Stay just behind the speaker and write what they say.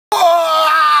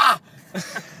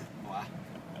Wow.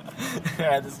 I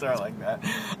had to start like that.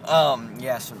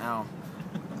 Yeah, so now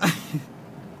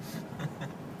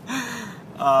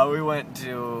we went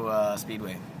to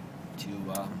Speedway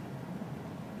to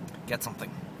get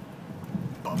something.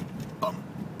 Bum, bum,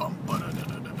 bum, dun,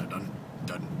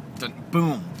 dun, dun,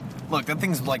 boom. Look, that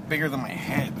thing's like bigger than my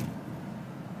head.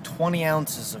 20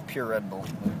 ounces of pure Red Bull.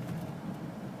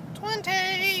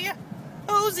 20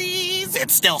 Ozies.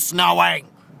 It's still snowing.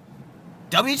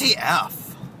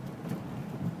 WTF.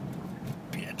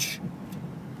 Bitch.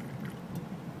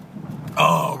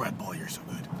 Oh, Red Bull, you're so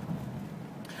good.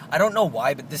 I don't know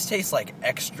why, but this tastes like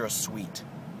extra sweet.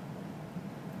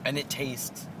 And it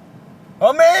tastes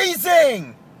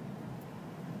amazing!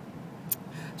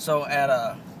 So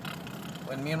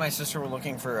when me and my sister were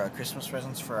looking for Christmas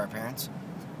presents for our parents,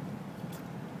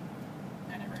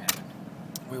 That never happened.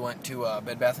 we went to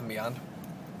Bed Bath & Beyond,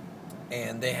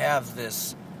 and they have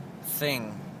this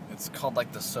thing, it's called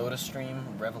like the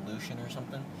SodaStream Revolution or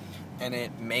something, and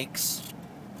it makes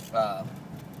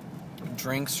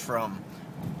drinks from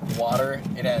water.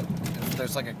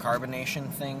 There's like a carbonation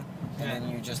thing, and then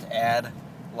you just add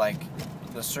like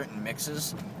the certain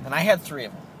mixes, and I had 3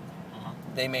 of them.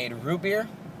 They made root beer,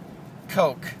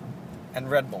 Coke, and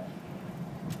Red Bull.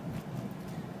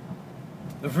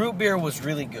 The root beer was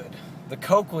really good. The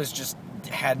Coke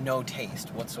had no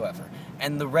taste whatsoever.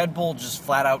 And the Red Bull just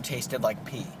flat out tasted like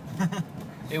pee.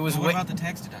 It was What about the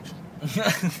tax deduction?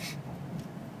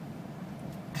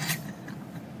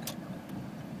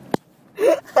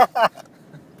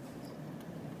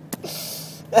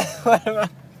 What about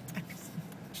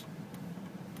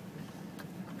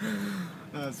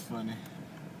That's funny.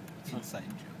 Inside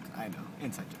joke. I know.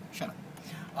 Inside joke. Shut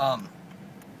up.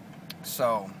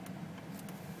 So,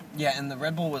 yeah, and the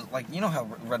Red Bull was like, you know how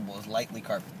Red Bull is lightly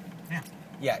carbonated? Yeah.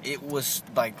 Yeah, it was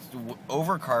like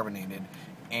over-carbonated,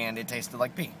 and it tasted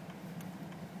like pee.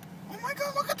 Oh my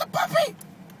god, look at the puppy!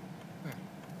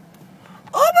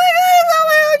 Oh my god,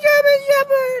 my old German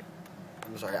Shepherd!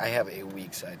 I'm sorry, I have a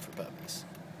weak side for puppies.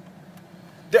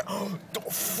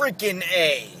 Freaking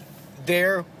A!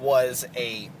 There was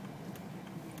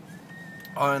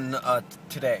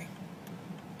today,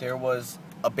 there was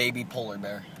a baby polar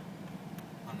bear.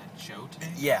 On that show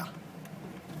today? Yeah.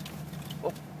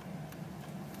 Oh.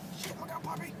 Shit, my god,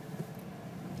 puppy.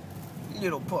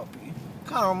 Little puppy.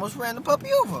 Connor almost ran the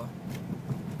puppy over.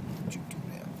 What'd you do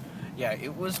there? Yeah,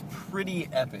 it was pretty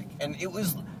epic. And it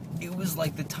was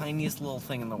like the tiniest little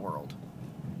thing in the world.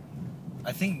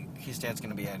 I think his dad's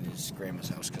gonna be at his grandma's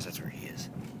house, because that's where he is.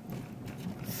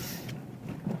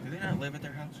 Do they not live at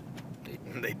their house?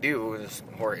 They do, just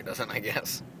Jorge doesn't, I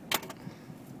guess.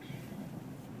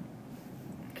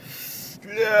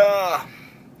 Yeah.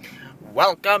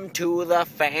 Welcome to the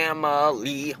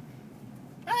family.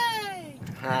 Hey.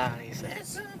 Hi. There's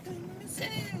something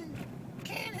missing.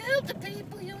 Can't help the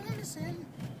people you listen.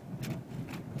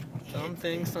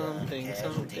 Something.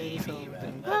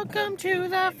 Welcome to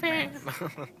the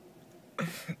family.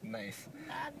 Nice.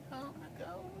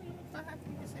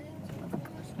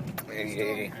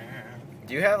 Hey.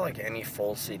 Do you have like any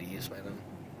full CDs by them?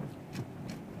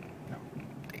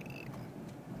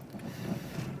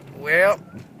 Well,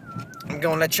 I'm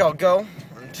gonna let y'all go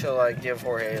until I give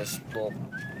Jorge his little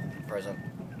present.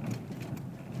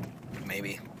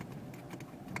 Maybe.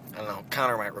 I don't know.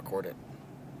 Connor might record it.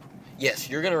 Yes,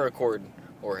 you're gonna record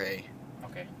Jorge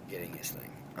Okay. getting his thing.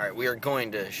 Alright, we are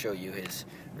going to show you his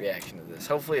reaction to this.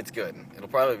 Hopefully it's good. It'll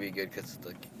probably be good because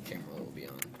the camera will be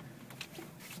on.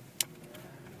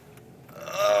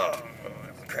 Oh,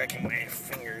 I'm cracking my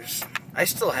fingers. I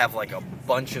still have like a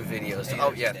bunch of videos.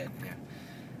 Yeah.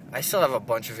 I still have a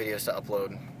bunch of videos to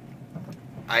upload.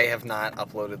 I have not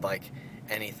uploaded like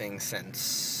anything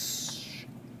since,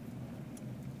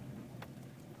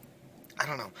 I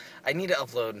don't know. I need to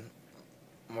upload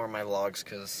more of my vlogs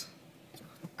because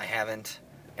I haven't,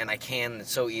 and I can.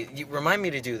 So you remind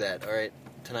me to do that. All right,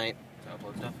 tonight. To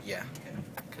upload stuff? Yeah.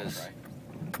 Because.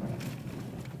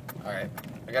 All right,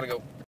 I gotta go.